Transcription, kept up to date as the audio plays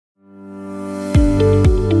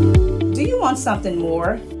want something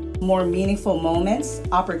more meaningful moments,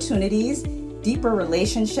 opportunities, deeper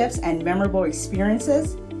relationships, and memorable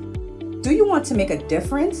experiences? Do you want to make a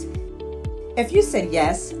difference? If you said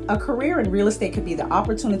yes, a career in real estate could be the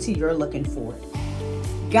opportunity you're looking for.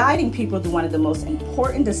 Guiding people through one of the most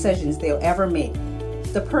important decisions they'll ever make,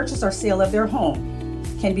 the purchase or sale of their home,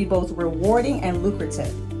 can be both rewarding and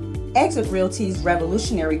lucrative. Exit Realty's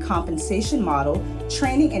revolutionary compensation model,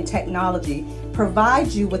 training, and technology provide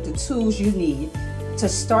you with the tools you need to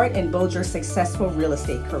start and build your successful real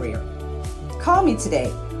estate career. Call me today,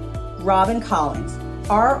 Robin Collins,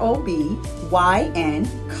 ROBYN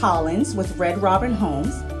Collins with Red Robin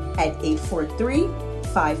Homes at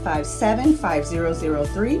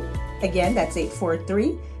 843-557-5003. Again, that's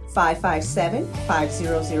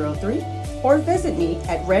 843-557-5003. Or visit me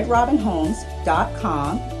at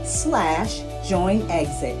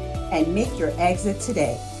redrobinhomes.com/join-exit and make your exit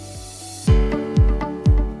today.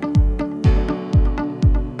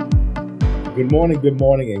 Good morning,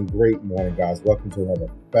 and great morning, guys. Welcome to another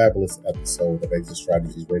fabulous episode of Exit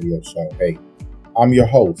Strategies Radio Show. Hey, I'm your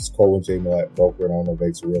host, Colin J. Millett, broker and owner of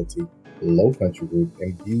Exit Realty, Low Country Group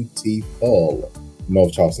in beautiful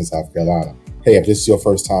North Charleston, South Carolina. Hey, if this is your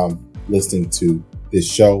first time listening to this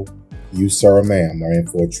show, you, sir or ma'am, are in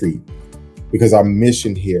for a treat, because our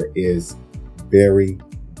mission here is very,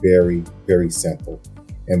 very, very simple,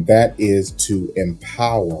 and that is to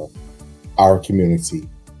empower our community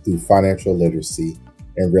through financial literacy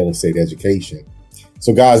and real estate education.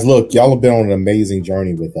 So guys, look, y'all have been on an amazing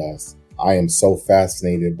journey with us. I am so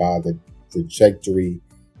fascinated by the trajectory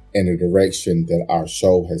and the direction that our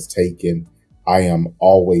show has taken. I am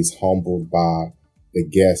always humbled by the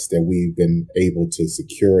guests that we've been able to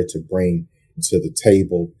secure to bring to the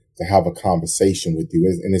table to have a conversation with you.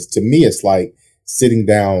 And to me, it's like sitting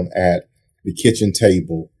down at the kitchen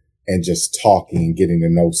table and just talking and getting to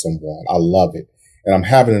know someone. I love it. And I'm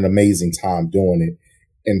having an amazing time doing it.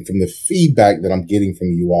 And from the feedback that I'm getting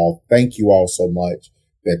from you all, thank you all so much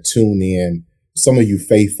that tune in. Some of you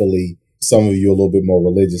faithfully, some of you a little bit more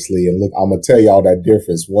religiously. And look, I'm going to tell y'all that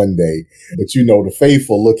difference one day. But you know, the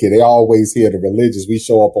faithful, look here, they always hear the religious. We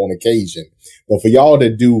show up on occasion. But for y'all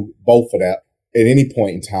that do both of that at any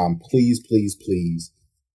point in time, please, please, please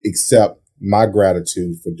accept my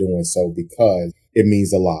gratitude for doing so, because it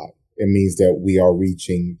means a lot. It means that we are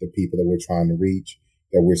reaching the people that we're trying to reach,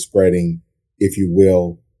 that we're spreading, if you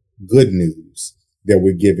will, good news, that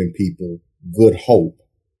we're giving people good hope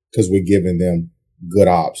because we're giving them good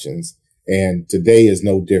options. And today is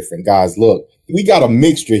no different. Guys, look, we got a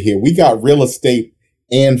mixture here. We got real estate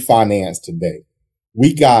and finance today.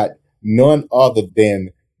 We got none other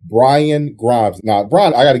than Brian Grimes. Now,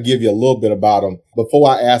 Brian, I got to give you a little bit about him before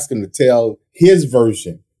I ask him to tell his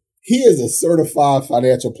version. He is a certified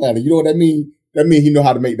financial planner. You know what that means? That means he know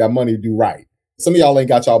how to make that money do right. Some of y'all ain't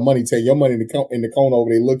got y'all money, taking your money in the cone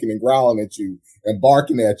over there looking and growling at you and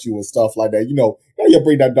barking at you and stuff like that. You know, you'll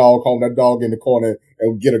bring that dog home, that dog in the corner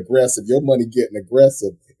and get aggressive. Your money getting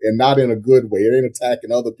aggressive and not in a good way. It ain't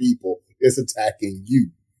attacking other people. It's attacking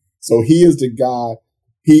you. So he is the guy.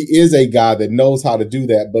 He is a guy that knows how to do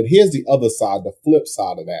that. But here's the other side, the flip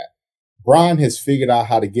side of that. Brian has figured out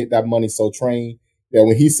how to get that money so trained that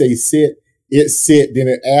when he say sit, it sit. Then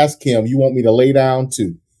it ask him, you want me to lay down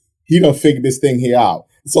too? He done figured this thing here out.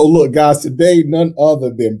 So look, guys, today, none other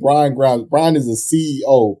than Brian Grimes. Brian is the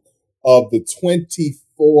CEO of the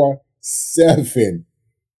 24/7.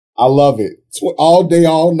 I love it. All day,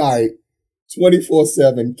 all night,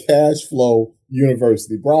 24/7 Cash Flow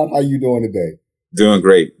University. Brian, how you doing today? Doing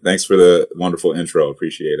great. Thanks for the wonderful intro.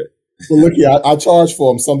 Appreciate it. Well, look here, I charge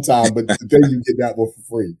for them sometime, but today you get that one for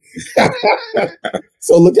free.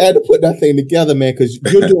 So look, I had to put that thing together, man, because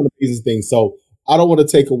you're doing amazing things. So I don't want to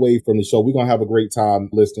take away from the show. We're going to have a great time,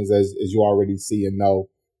 listeners, as you already see and know.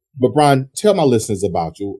 But Brian, tell my listeners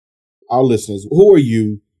about you. Our listeners, who are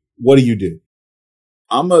you? What do you do?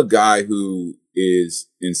 I'm a guy who is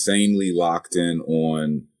insanely locked in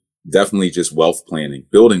on definitely just wealth planning,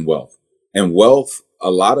 building wealth. And wealth, a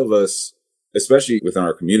lot of us, especially within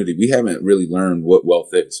our community, we haven't really learned what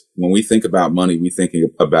wealth is. When we think about money, we think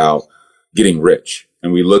about getting rich.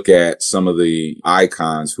 And we look at some of the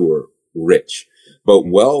icons who are rich. But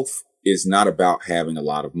wealth is not about having a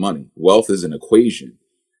lot of money. Wealth is an equation.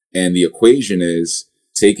 And the equation is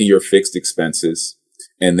taking your fixed expenses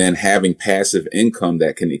and then having passive income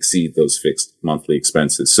that can exceed those fixed monthly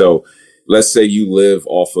expenses. So let's say you live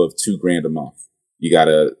off of $2,000 a month. You got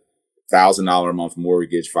a $1,000 a month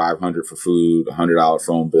mortgage, $500 for food, $100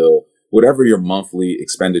 phone bill, whatever your monthly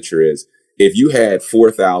expenditure is. If you had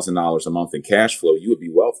 $4,000 a month in cash flow, you would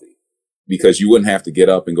be wealthy because you wouldn't have to get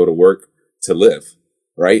up and go to work to live,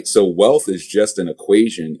 right? So wealth is just an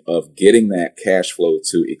equation of getting that cash flow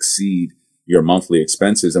to exceed your monthly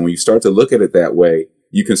expenses. And when you start to look at it that way,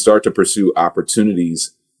 you can start to pursue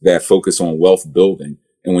opportunities that focus on wealth building.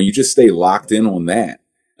 And when you just stay locked in on that,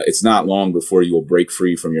 it's not long before you will break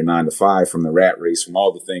free from your 9 to 5, from the rat race, from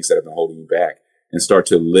all the things that have been holding you back, and start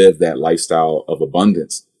to live that lifestyle of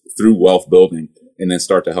abundance through wealth building, and then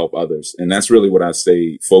start to help others. And that's really what I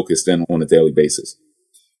stay focused in on a daily basis.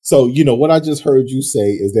 So, what I just heard you say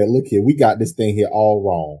is that, look here, we got this thing here all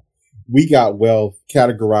wrong. We got wealth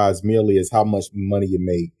categorized merely as how much money you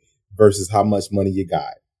make versus how much money you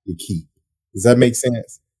keep. Does that make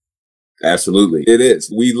sense? Absolutely. It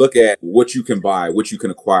is. We look at what you can buy, what you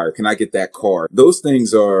can acquire. Can I get that car? Those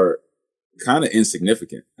things are kind of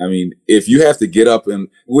insignificant. I mean, if you have to get up and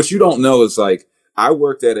what you don't know is like, I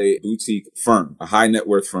worked at a boutique firm, a high net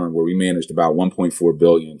worth firm where we managed about 1.4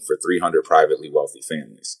 billion for 300 privately wealthy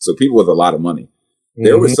families. So people with a lot of money. Mm-hmm.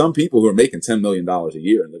 There were some people who are making $10 million a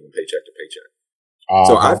year and living paycheck to paycheck. Uh-huh.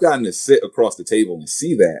 So I've gotten to sit across the table and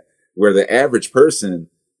see that, where the average person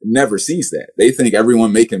never sees that. They think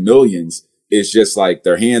everyone making millions is just like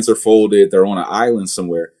their hands are folded, they're on an island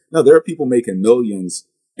somewhere. No, there are people making millions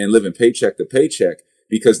and living paycheck to paycheck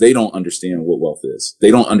because they don't understand what wealth is.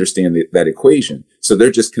 They don't understand that equation. So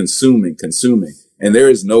they're just consuming, and there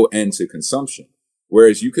is no end to consumption.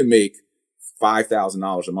 Whereas you can make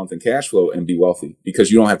 $5,000 a month in cash flow and be wealthy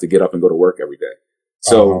because you don't have to get up and go to work every day.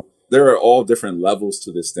 So there are all different levels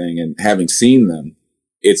to this thing. And having seen them,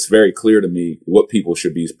 it's very clear to me what people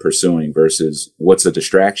should be pursuing versus what's a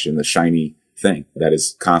distraction, the shiny thing that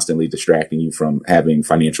is constantly distracting you from having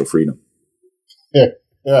financial freedom.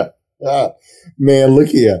 Man, look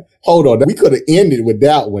here. Hold on. We could have ended with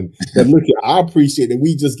that one. But look here, I appreciate that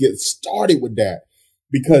we just get started with that,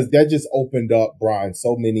 because that just opened up, Brian,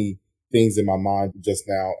 so many things in my mind just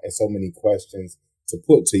now and so many questions to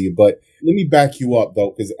put to you. But let me back you up,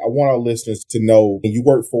 though, because I want our listeners to know you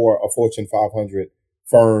work for a Fortune 500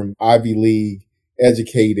 firm, Ivy League,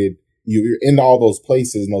 educated. You're in all those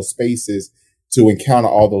places and those spaces to encounter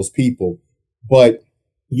all those people. But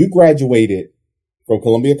you graduated from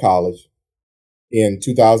Columbia College in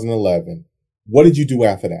 2011. What did you do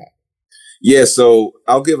after that? Yeah, so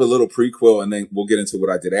I'll give a little prequel and then we'll get into what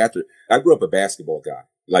I did after. I grew up a basketball guy,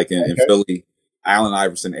 like in Philly, Allen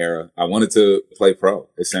Iverson era. I wanted to play pro,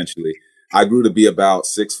 essentially. I grew to be about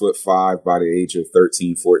 6'5" by the age of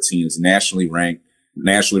 13, 14. Was nationally ranked,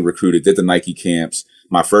 nationally recruited, did the Nike camps.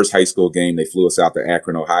 My first high school game, they flew us out to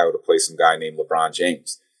Akron, Ohio to play some guy named LeBron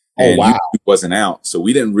James. And wow. YouTube wasn't out. So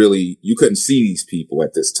we didn't really, you couldn't see these people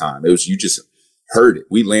at this time. It was, you just heard it.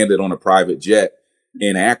 We landed on a private jet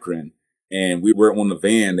in Akron and we were on the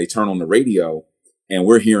van. They turn on the radio and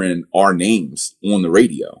we're hearing our names on the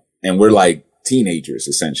radio. And we're like teenagers,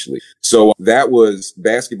 essentially. So that was,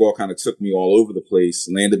 basketball kind of took me all over the place,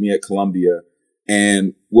 landed me at Columbia.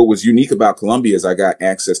 And what was unique about Columbia is I got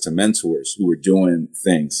access to mentors who were doing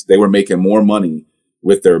things. They were making more money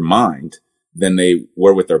with their mind than they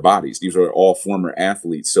were with their bodies. These were all former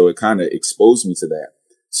athletes. So it kind of exposed me to that.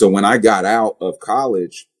 So when I got out of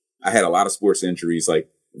college, I had a lot of sports injuries. Like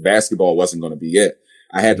basketball wasn't going to be it.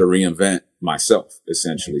 I had to reinvent myself,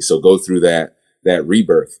 essentially. So go through that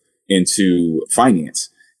rebirth into finance.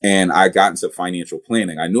 And I got into financial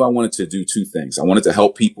planning. I knew I wanted to do two things. I wanted to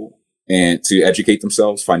help people and to educate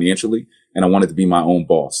themselves financially. And I wanted to be my own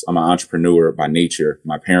boss. I'm an entrepreneur by nature.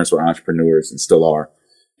 My parents were entrepreneurs and still are.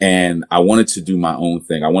 And I wanted to do my own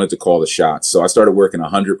thing. I wanted to call the shots. So I started working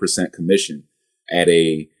 100% commission at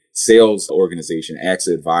a sales organization,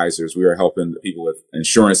 AXA Advisors. We were helping people with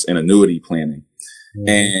insurance and annuity planning. Mm-hmm.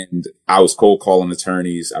 And I was cold calling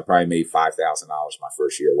attorneys. I probably made $5,000 my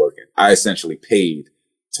first year working. I essentially paid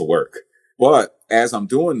to work. But as I'm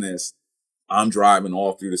doing this, I'm driving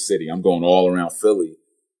all through the city. I'm going all around Philly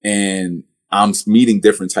and I'm meeting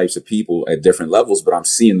different types of people at different levels, but I'm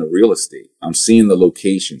seeing the real estate. I'm seeing the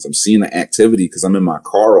locations. I'm seeing the activity because I'm in my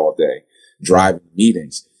car all day driving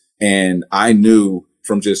meetings. And I knew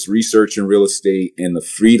from just researching real estate and the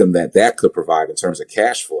freedom that could provide in terms of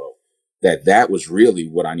cash flow, that was really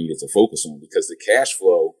what I needed to focus on, because the cash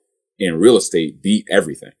flow in real estate beat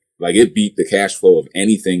everything. Like it beat the cash flow of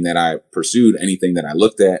anything that I pursued, anything that I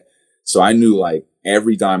looked at. So I knew like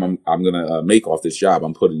every dime I'm going to make off this job,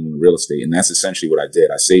 I'm putting in real estate. And that's essentially what I did.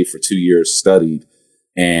 I saved for 2 years, studied,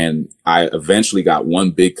 and I eventually got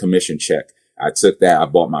one big commission check. I took that. I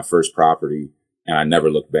bought my first property and I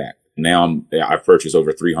never looked back. Now I've purchased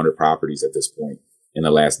over 300 properties at this point in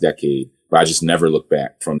the last decade, but I just never looked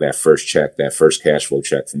back from that first check, that first cash flow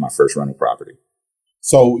check from my first rental property.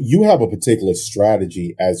 So you have a particular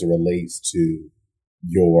strategy as it relates to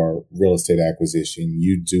your real estate acquisition.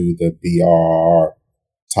 You do the BRR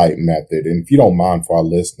type method. And if you don't mind for our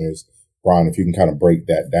listeners, Brian, if you can kind of break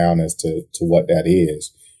that down as to what that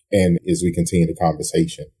is, and as we continue the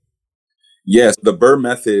conversation. Yes, the BRRRR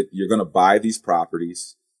method, you're going to buy these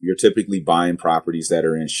properties. You're typically buying properties that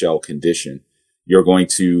are in shell condition. You're going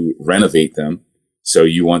to renovate them. So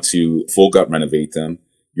you want to full gut renovate them.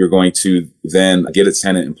 You're going to then get a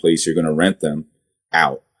tenant in place. You're going to rent them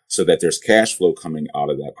out so that there's cash flow coming out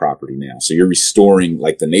of that property now. So you're restoring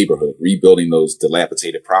like the neighborhood, rebuilding those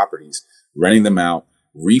dilapidated properties, renting them out,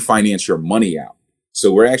 refinance your money out.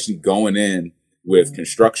 So we're actually going in with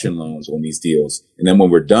construction loans on these deals. And then when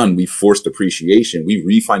we're done, we force depreciation. We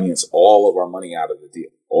refinance all of our money out of the deal.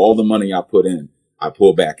 All the money I put in, I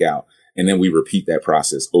pull back out. And then we repeat that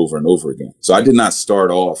process over and over again. So I did not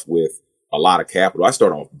start off with a lot of capital. I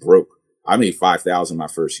started off broke. I made $5,000 my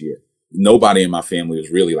first year. Nobody in my family was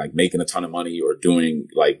really like making a ton of money or doing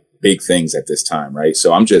like big things at this time, right?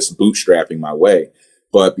 So I'm just bootstrapping my way.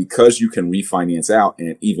 But because you can refinance out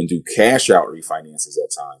and even do cash out refinances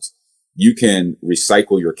at times, you can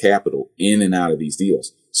recycle your capital in and out of these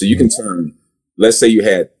deals. So you can turn, let's say you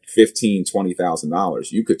had $15,000,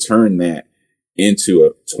 $20,000. You could turn that into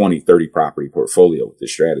a 20, 30 property portfolio with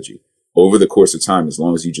this strategy over the course of time, as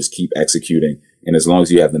long as you just keep executing and as long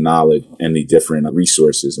as you have the knowledge and the different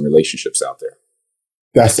resources and relationships out there.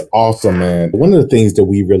 That's awesome, man. One of the things that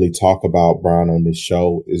we really talk about, Brian, on this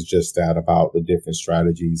show is just that about the different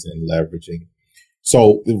strategies and leveraging.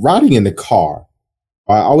 So riding in the car,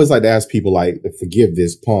 I always like to ask people, like, forgive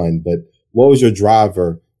this pun, but what was your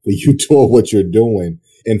driver for you doing what you're doing?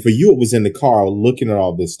 And for you, it was in the car looking at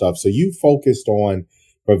all this stuff. So you focused on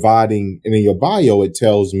providing, and in your bio, it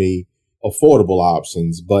tells me affordable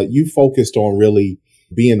options, but you focused on really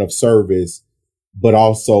being of service, but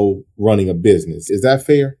also running a business. Is that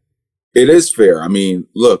fair? It is fair. I mean,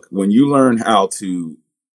 look, when you learn how to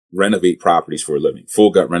renovate properties for a living,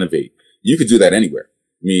 full gut renovate, you could do that anywhere.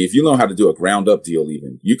 I mean, if you know how to do a ground up deal,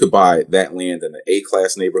 even you could buy that land in an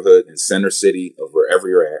A-class neighborhood in Center City of wherever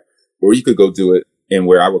you're at, or you could go do it in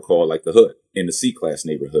where I would call like the hood, in the C-class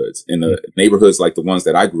neighborhoods, in the neighborhoods like the ones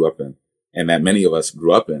that I grew up in and that many of us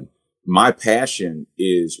grew up in. My passion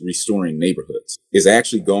is restoring neighborhoods, is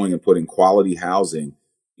actually going and putting quality housing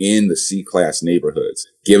in the C-class neighborhoods,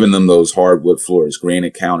 giving them those hardwood floors,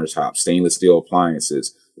 granite countertops, stainless steel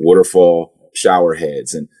appliances, waterfall shower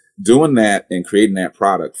heads, and doing that and creating that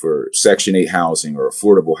product for Section 8 housing or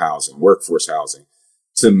affordable housing, workforce housing.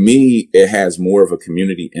 To me, it has more of a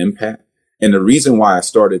community impact. And the reason why I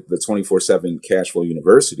started the 24/7 Cashflow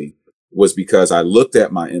University was because I looked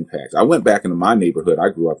at my impact. I went back into my neighborhood I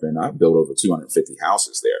grew up in. I built over 250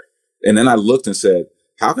 houses there. And then I looked and said,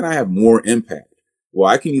 how can I have more impact? Well,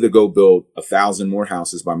 I can either go build 1,000 more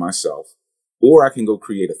houses by myself, or I can go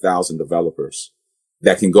create 1,000 developers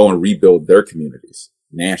that can go and rebuild their communities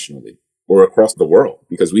nationally or across the world,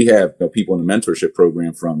 because we have people in the mentorship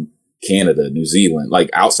program from Canada, New Zealand, like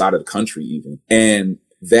outside of the country even. And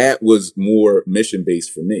that was more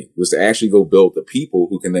mission-based for me, was to actually go build the people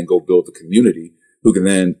who can then go build the community, who can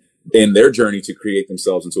then, in their journey to create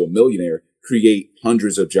themselves into a millionaire, create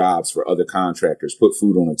hundreds of jobs for other contractors, put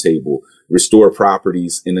food on the table, restore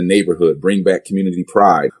properties in the neighborhood, bring back community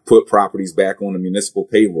pride, put properties back on the municipal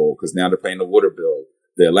payroll, because now they're paying the water bill,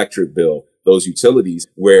 the electric bill, those utilities,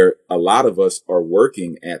 where a lot of us are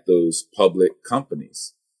working at those public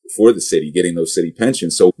companies for the city, getting those city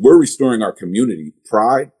pensions. So we're restoring our community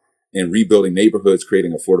pride and rebuilding neighborhoods,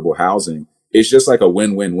 creating affordable housing. It's just like a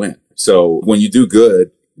win-win-win. So when you do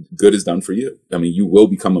good, good is done for you. I mean, you will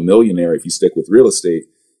become a millionaire if you stick with real estate.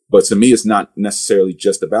 But to me, it's not necessarily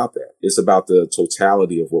just about that. It's about the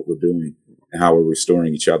totality of what we're doing and how we're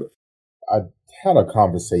restoring each other. I had a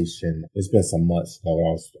conversation, it's been some months ago,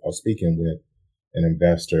 I was speaking with an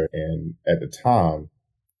investor, and at the time,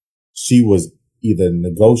 she was either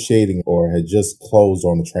negotiating or had just closed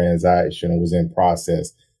on the transaction or was in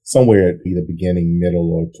process somewhere at either beginning,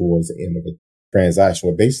 middle, or towards the end of the transaction,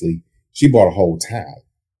 where basically she bought a whole town.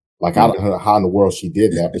 Like, I don't know how in the world she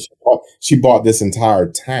did that, but she bought this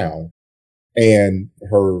entire town, and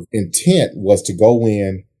her intent was to go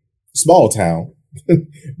in, small town,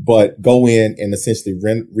 but go in and essentially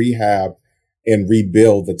rehab and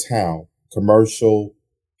rebuild the town, commercial,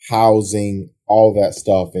 housing, all that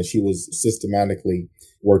stuff. And she was systematically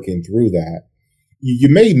working through that.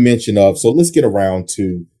 You made mention of, so let's get around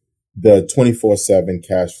to the 24/7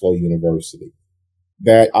 Cashflow University.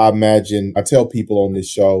 That I imagine, I tell people on this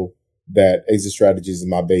show that Exit Strategies is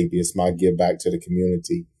my baby. It's my give back to the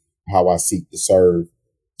community, how I seek to serve.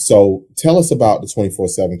 So tell us about the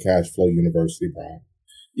 24/7 Cashflow University, Brian.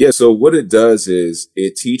 Yeah. So what it does is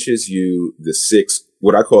it teaches you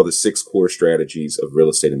what I call the 6 core strategies of real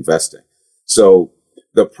estate investing. So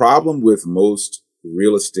the problem with most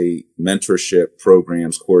real estate mentorship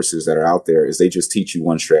programs, courses that are out there is they just teach you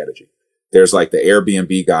one strategy. There's like the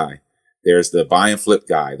Airbnb guy. There's the buy and flip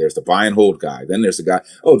guy. There's the buy and hold guy. Then there's the guy,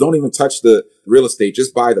 oh, don't even touch the real estate.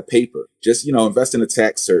 Just buy the paper. Just, invest in the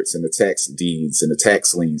tax certs and the tax deeds and the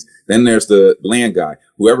tax liens. Then there's the land guy.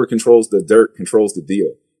 Whoever controls the dirt controls the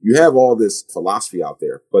deal. You have all this philosophy out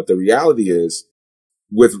there. But the reality is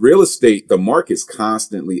with real estate, the market's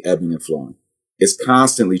constantly ebbing and flowing. It's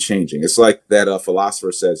constantly changing. It's like that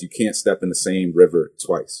philosopher says, you can't step in the same river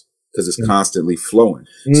twice because it's constantly flowing.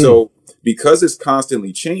 So because it's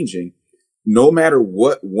constantly changing, no matter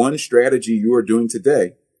what one strategy you are doing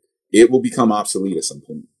today, it will become obsolete at some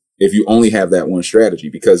point if you only have that one strategy,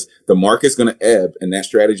 because the market's going to ebb and that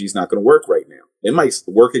strategy is not going to work right now. It might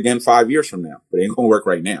work again 5 years from now, but it ain't going to work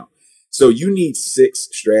right now. So you need 6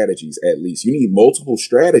 strategies at least. You need multiple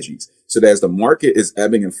strategies so that as the market is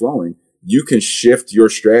ebbing and flowing, you can shift your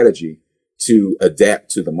strategy to adapt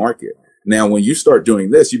to the market. Now, when you start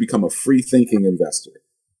doing this, you become a free thinking investor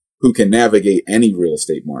who can navigate any real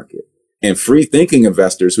estate market. And free thinking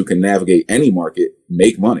investors who can navigate any market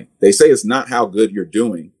make money. They say it's not how good you're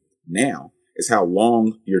doing now, it's how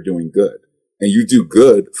long you're doing good. And you do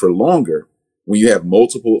good for longer when you have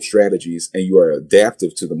multiple strategies and you are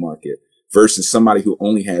adaptive to the market versus somebody who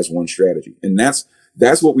only has one strategy. And that's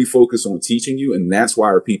what we focus on teaching you. And that's why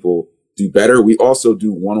our people do better. We also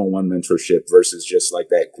do one-on-one mentorship versus just like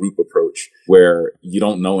that group approach where you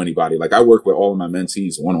don't know anybody. Like I work with all of my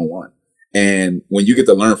mentees one-on-one. And when you get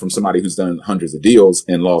to learn from somebody who's done hundreds of deals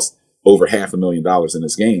and lost over $500,000 in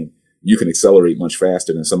this game, you can accelerate much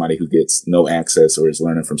faster than somebody who gets no access or is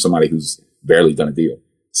learning from somebody who's barely done a deal.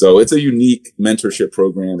 So it's a unique mentorship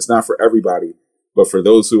program. It's not for everybody, but for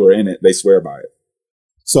those who are in it, they swear by it.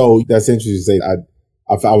 So that's interesting to say.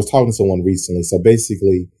 I was talking to someone recently. So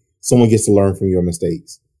basically, someone gets to learn from your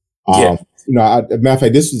mistakes. Yeah. Matter of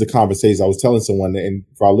fact, this was a conversation I was telling someone, and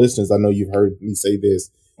for our listeners, I know you've heard me say this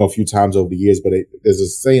a few times over the years, but there's a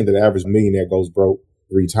saying that the average millionaire goes broke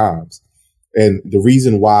 3 times. And the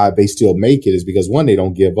reason why they still make it is because, one, they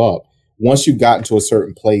don't give up. Once you've gotten to a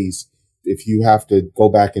certain place, if you have to go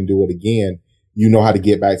back and do it again, you know how to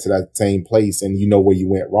get back to that same place and you know where you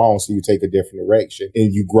went wrong. So you take a different direction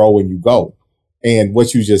and you grow and you go. And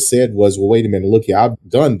what you just said was, well, wait a minute, look here, I've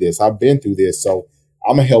done this. I've been through this. So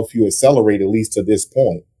I'm going to help you accelerate at least to this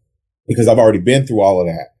point because I've already been through all of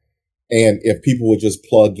that. And if people would just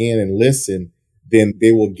plug in and listen, then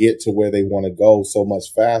they will get to where they want to go so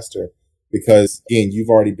much faster because, again, you've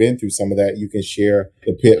already been through some of that. You can share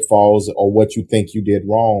the pitfalls or what you think you did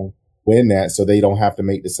wrong in that so they don't have to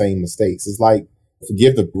make the same mistakes. It's like,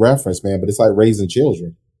 forgive the reference, man, but it's like raising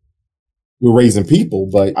children. We're raising people,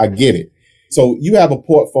 but I get it. So you have a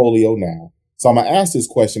portfolio now. So I'm going to ask this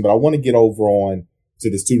question, but I want to get over on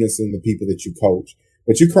to the students and the people that you coach.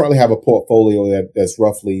 But you currently have a portfolio that's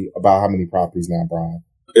roughly about how many properties now, Brian?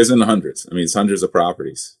 It's in the hundreds. I mean, it's hundreds of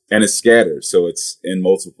properties and it's scattered. So it's in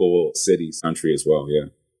multiple cities, country as well. Yeah.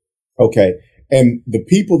 Okay. And the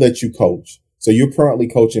people that you coach, so you're currently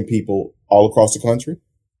coaching people all across the country?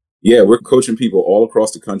 Yeah, we're coaching people all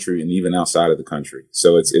across the country and even outside of the country.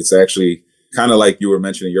 So it's actually kind of like you were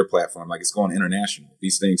mentioning your platform, like it's going international.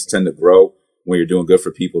 These things tend to grow when you're doing good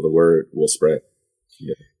for people, the word will spread.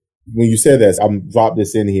 Yeah. When you said that, I'm drop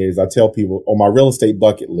this in here is I tell people on my real estate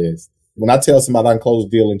bucket list, when I tell somebody I can close a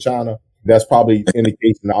deal in China, that's probably an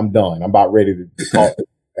indication that I'm done. I'm about ready to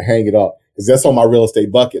hang it up because that's on my real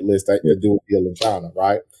estate bucket list to do a deal in China,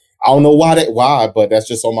 right? I don't know why, but that's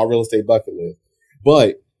just on my real estate bucket list.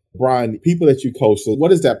 But Brian, people that you coach, so what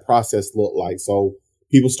does that process look like? So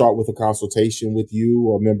people start with a consultation with you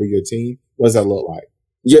or a member of your team. What does that look like?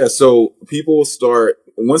 Yeah, so people will start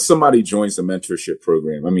once somebody joins the mentorship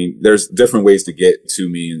program. I mean, there's different ways to get to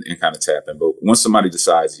me and kind of tap in. But once somebody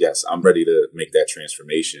decides, yes, I'm ready to make that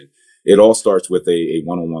transformation, it all starts with a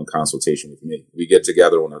one-on-one consultation with me. We get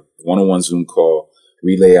together on a one-on-one Zoom call.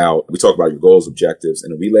 We talk about your goals, objectives,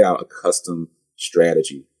 and we lay out a custom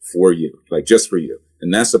strategy for you, like just for you.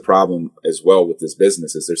 And that's the problem as well with this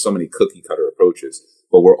business is there's so many cookie cutter approaches,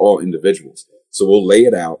 but we're all individuals. So we'll lay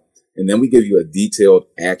it out and then we give you a detailed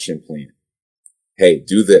action plan. Hey,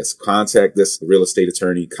 do this, contact this real estate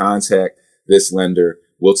attorney, contact this lender.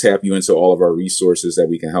 We'll tap you into all of our resources that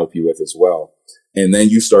we can help you with as well. And then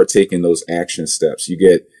you start taking those action steps. You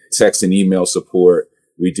get text and email support.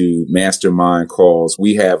 We do mastermind calls.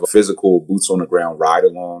 We have physical boots on the ground ride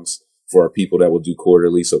alongs for our people that will do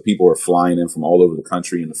quarterly. So people are flying in from all over the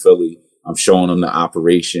country into Philly. I'm showing them the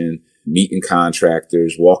operation. meeting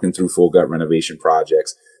contractors, walking through full gut renovation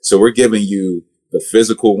projects. So we're giving you the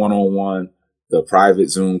physical one-on-one, the private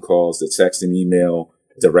Zoom calls, the text and email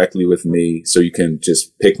directly with me. So you can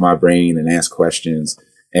just pick my brain and ask questions.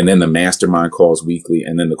 And then the mastermind calls weekly,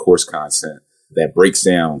 and then the course content that breaks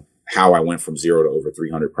down how I went from 0 to over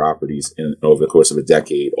 300 properties over the course of a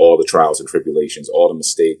decade, all the trials and tribulations, all the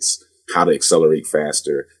mistakes, how to accelerate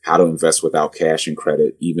faster, how to invest without cash and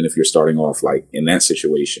credit, even if you're starting off like in that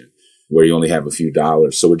situation where you only have a few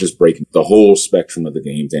dollars. So we're just breaking the whole spectrum of the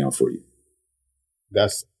game down for you.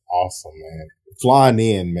 That's awesome, man. Flying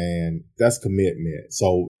in, man, that's commitment.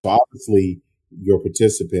 So obviously your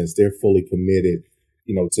participants, they're fully committed,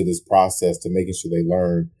 to this process, to making sure they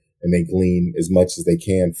learn and they glean as much as they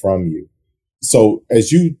can from you. So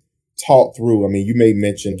as you talk through, you may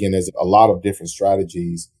mention, again, there's a lot of different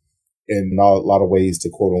strategies and a lot of ways to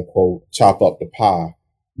quote unquote chop up the pie.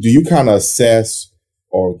 Do you kind of assess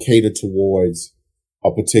or cater towards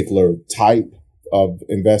a particular type of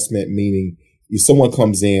investment? Meaning if someone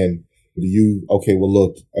comes in,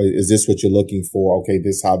 look, is this what you're looking for? Okay,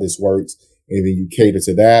 this is how this works. And then you cater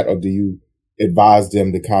to that, or do you advise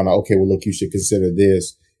them to kind of, look, you should consider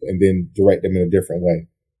this, and then direct them in a different way?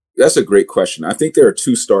 That's a great question. I think there are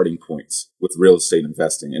two starting points with real estate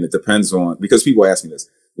investing, and it depends on, because people ask me this,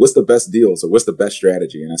 what's the best deals or what's the best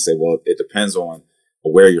strategy? And I say, well, it depends on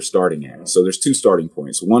where you're starting at. So there's two starting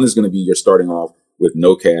points. One is going to be you're starting off with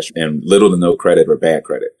no cash and little to no credit or bad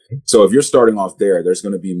credit. So if you're starting off there, there's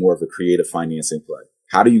going to be more of a creative financing play.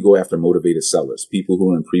 How do you go after motivated sellers, people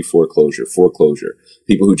who are in pre-foreclosure, foreclosure,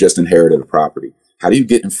 people who just inherited a property? How do you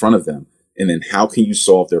get in front of them? And then how can you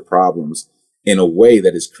solve their problems in a way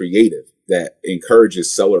that is creative, that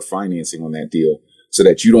encourages seller financing on that deal so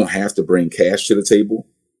that you don't have to bring cash to the table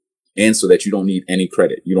and so that you don't need any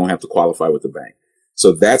credit. You don't have to qualify with the bank.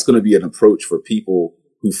 So that's going to be an approach for people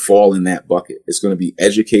who fall in that bucket. It's going to be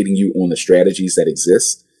educating you on the strategies that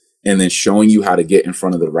exist and then showing you how to get in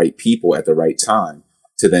front of the right people at the right time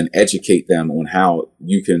to then educate them on how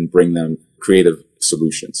you can bring them creative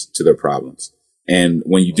solutions to their problems. And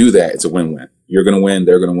when you do that, it's a win-win. You're going to win.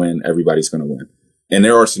 They're going to win. Everybody's going to win. And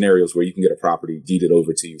there are scenarios where you can get a property deeded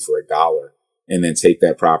over to you for $1 and then take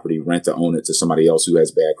that property, rent to own it to somebody else who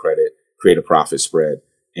has bad credit, create a profit spread,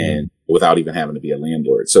 and without even having to be a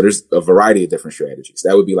landlord. So there's a variety of different strategies.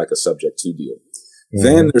 That would be like a subject to deal.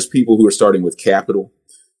 Then there's people who are starting with capital.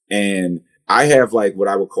 And I have like what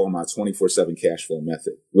I would call my 24/7 cash flow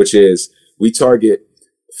method, which is we target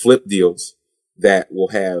flip deals that will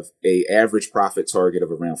have a average profit target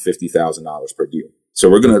of around $50,000 per deal. So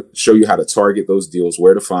we're going to show you how to target those deals,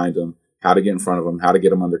 where to find them, how to get in front of them, how to get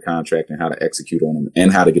them under contract, and how to execute on them,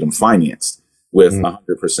 and how to get them financed with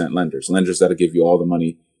 100% lenders that'll give you all the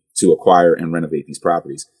money to acquire and renovate these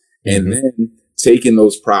properties. And then taking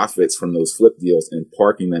those profits from those flip deals and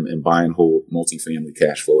parking them in buy and hold multifamily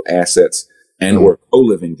cash flow assets and or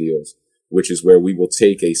co-living deals, which is where we will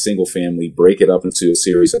take a single family, break it up into a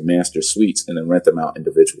series of master suites, and then rent them out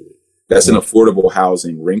individually. That's an affordable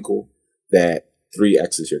housing wrinkle that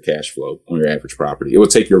 3X's your cash flow on your average property. It will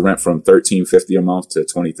take your rent from $1,350 a month to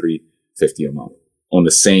 $2,350 a month on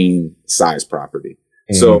the same size property.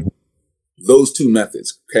 So those two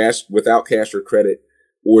methods, cash without cash or credit,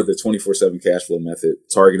 or the 24/7 cash flow method,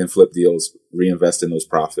 target and flip deals, reinvest in those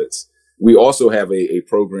profits. We also have a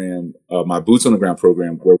program, my Boots on the Ground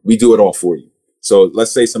program, where we do it all for you. So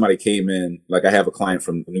let's say somebody came in, like I have a client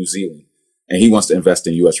from New Zealand, and he wants to invest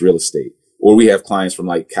in U.S. real estate. Or we have clients from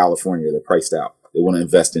like California, they're priced out. They want to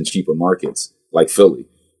invest in cheaper markets like Philly.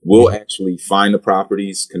 We'll actually find the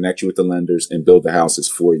properties, connect you with the lenders, and build the houses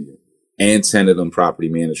for you, and tenant them, property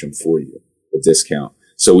manage them for you, a discount.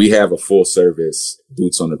 So we have a full service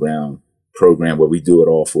Boots on the Ground program where we do it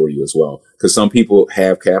all for you as well. Because some people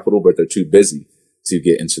have capital, but they're too busy to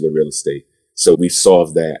get into the real estate. So we've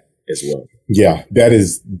solved that as well. Yeah, that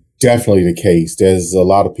is definitely the case. There's a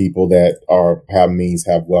lot of people that have means,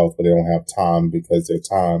 have wealth, but they don't have time because their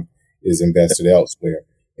time is invested elsewhere.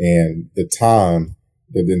 And the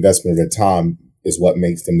investment of their time is what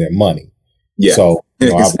makes them their money. Yeah. So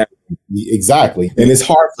exactly. And it's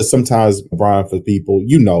hard for sometimes, Brian, for people,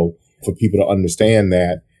 for people to understand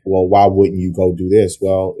that, well, why wouldn't you go do this?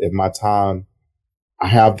 Well, if I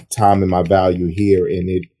have time and my value here and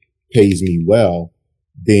it pays me well,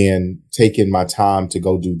 then taking my time to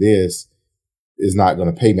go do this is not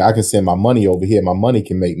going to pay me. I can send my money over here. My money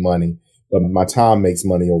can make money, but my time makes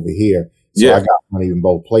money over here. So I got money in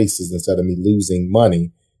both places instead of me losing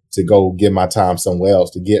money to go give my time somewhere else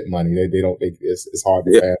to get money. It's hard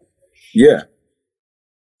to have. Yeah.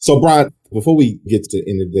 So Brian, before we get to the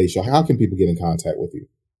end of the day show, how can people get in contact with you?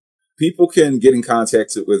 People can get in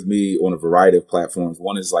contact with me on a variety of platforms.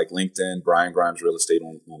 One is like LinkedIn, Brian Grimes Real Estate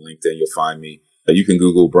on LinkedIn. You'll find me. You can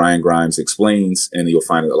Google Brian Grimes Explains, and you'll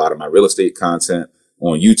find a lot of my real estate content.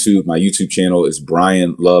 On YouTube, my YouTube channel is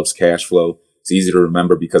Brian Loves Cash Flow. It's easy to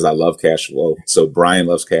remember because I love cash flow. So Brian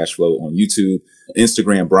Loves Cash Flow on YouTube.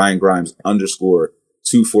 Instagram, Brian Grimes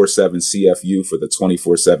 _247 CFU for the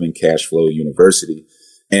 24/7 Cash Flow University.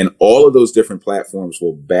 And all of those different platforms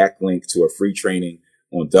will backlink to a free training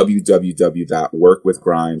on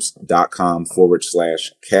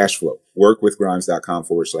www.workwithgrimes.com/cashflow.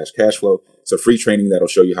 Workwithgrimes.com/cashflow. It's a free training that'll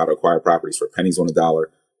show you how to acquire properties for pennies on the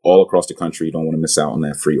dollar all across the country. You don't want to miss out on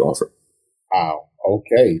that free offer. Wow.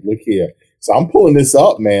 Okay. Look here. So I'm pulling this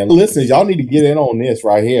up, man. Listen, y'all need to get in on this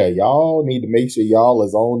right here. Y'all need to make sure y'all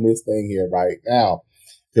is on this thing here right now.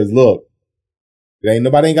 Because look,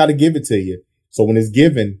 nobody ain't got to give it to you. So when it's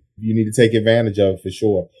given, you need to take advantage of it for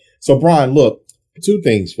sure. So Brian, look, 2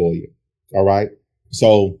 things for you. All right.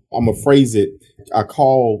 So I'm going to phrase it. I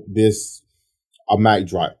call this a mic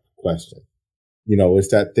drop question. You know, it's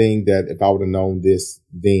that thing that if I would have known this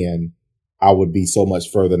then, I would be so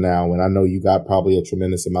much further now. And I know you got probably a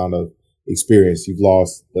tremendous amount of experience. You've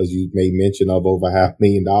lost, as you made mention of, over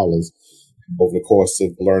 $500,000 over the course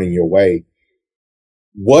of learning your way.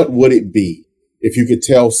 What would it be if you could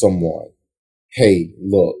tell someone, hey,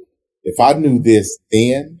 look, if I knew this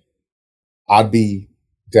then, I'd be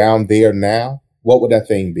down there now? What would that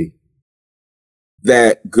thing be?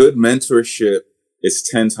 That good mentorship is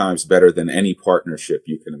 10 times better than any partnership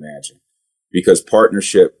you can imagine, because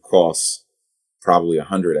partnership costs probably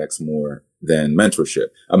 100x more than mentorship.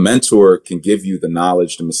 A mentor can give you the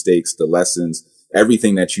knowledge, the mistakes, the lessons,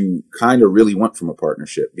 everything that you kind of really want from a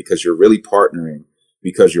partnership, because you're really partnering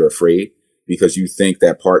because you're afraid, because you think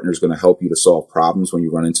that partner is going to help you to solve problems when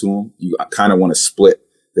you run into them. You kind of want to split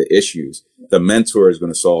the issues. The mentor is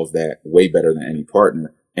going to solve that way better than any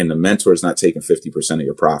partner. And the mentor is not taking 50% of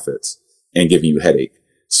your profits and giving you a headache.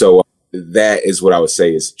 So that is what I would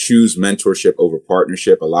say is choose mentorship over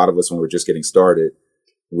partnership. A lot of us, when we're just getting started,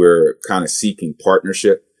 we're kind of seeking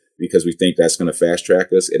partnership because we think that's going to fast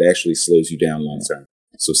track us. It actually slows you down long term.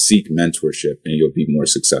 So seek mentorship and you'll be more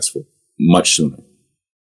successful much sooner.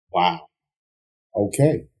 Wow.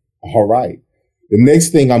 Okay. All right. The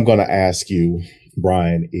next thing I'm going to ask you,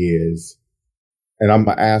 Brian, is, and I'm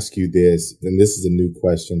going to ask you this, and this is a new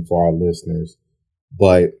question for our listeners,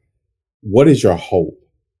 but what is your hope?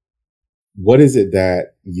 What is it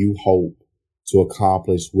that you hope to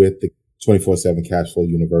accomplish with the 24/7 Cash Flow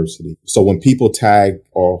University? So when people tag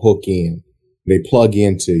or hook in, they plug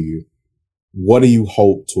into you, what do you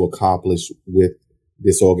hope to accomplish with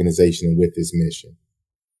this organization and with this mission?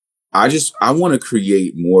 I want to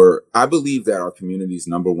create more. I believe that our community's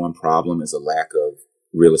number one problem is a lack of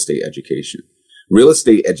real estate education. Real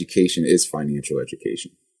estate education is financial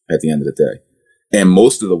education at the end of the day. And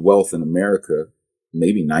most of the wealth in America,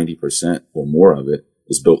 maybe 90% or more of it,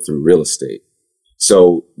 is built through real estate.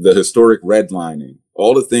 So the historic redlining,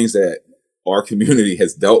 all the things that our community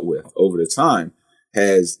has dealt with over the time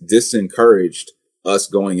has disencouraged us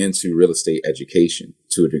going into real estate education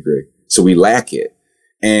to a degree. So we lack it.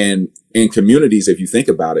 And in communities, if you think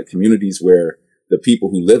about it, communities where the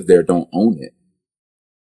people who live there don't own it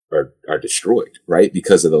are destroyed, right?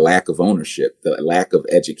 Because of the lack of ownership, the lack of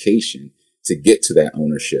education to get to that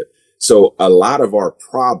ownership. So a lot of our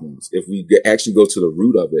problems, if we actually go to the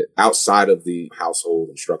root of it, outside of the household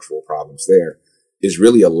and structural problems there, is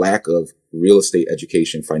really a lack of real estate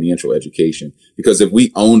education, financial education. Because if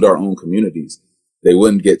we owned our own communities, they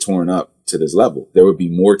wouldn't get torn up to this level. There would be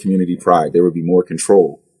more community pride. There would be more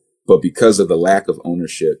control. But because of the lack of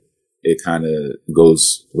ownership, it kind of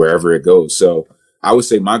goes wherever it goes. So I would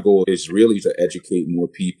say my goal is really to educate more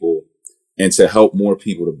people and to help more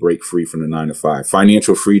people to break free from the 9-to-5.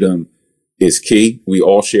 Financial freedom is key. We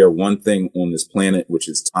all share one thing on this planet, which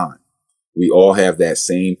is time. We all have that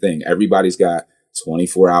same thing. Everybody's got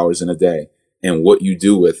 24 hours in a day. And what you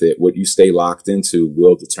do with it, what you stay locked into,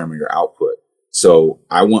 will determine your output. So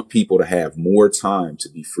I want people to have more time to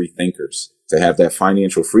be free thinkers, to have that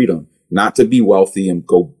financial freedom, not to be wealthy and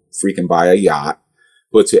go freaking buy a yacht,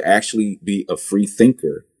 but to actually be a free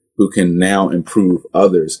thinker who can now improve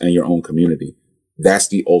others and your own community. That's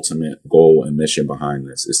the ultimate goal and mission behind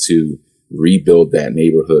this, is to rebuild that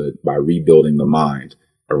neighborhood by rebuilding the mind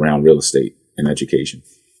around real estate and education.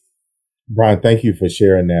 Brian, thank you for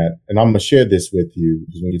sharing that. And I'm going to share this with you,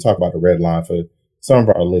 because when you talk about the red line, for some of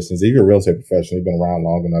our listeners, if you're a real estate professional, you've been around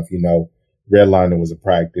long enough, you know, redlining was a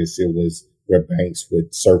practice. It was where banks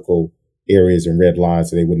would circle areas and red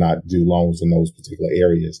lines so they would not do loans in those particular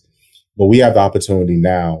areas. But we have the opportunity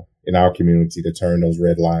now in our community to turn those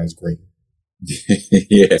red lines green.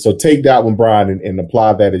 Yeah. So take that one, Brian, and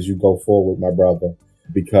apply that as you go forward, my brother,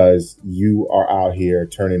 because you are out here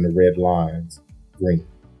turning the red lines green.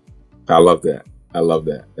 I love that.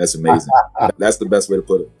 That's amazing. That's the best way to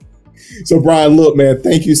put it. So, Brian, look, man,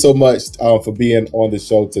 thank you so much for being on the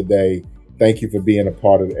show today. Thank you for being a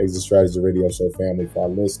part of the Exit Strategy Radio Show family. For our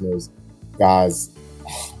listeners, guys,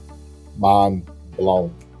 mind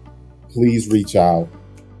blown. Please reach out.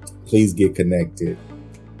 Please get connected.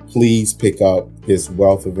 Please pick up this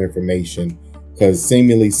wealth of information, because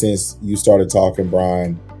seemingly since you started talking,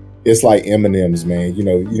 Brian, it's like M&Ms, man. You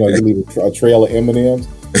leave a trail of M&Ms.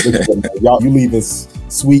 Y'all, you leaving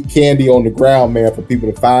sweet candy on the ground, man, for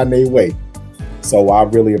people to find their way. So I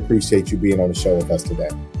really appreciate you being on the show with us today.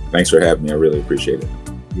 Thanks for having me. I really appreciate it.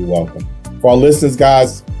 You're welcome. For our listeners,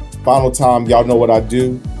 guys, final time, y'all know what I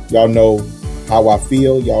do. Y'all know how I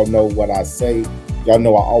feel. Y'all know what I say. Y'all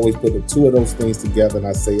know I always put the two of those things together, and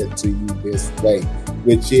I say it to you this way,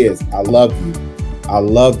 which is, I love you. I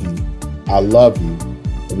love you. I love you.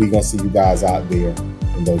 And we're going to see you guys out there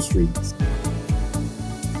in those streets.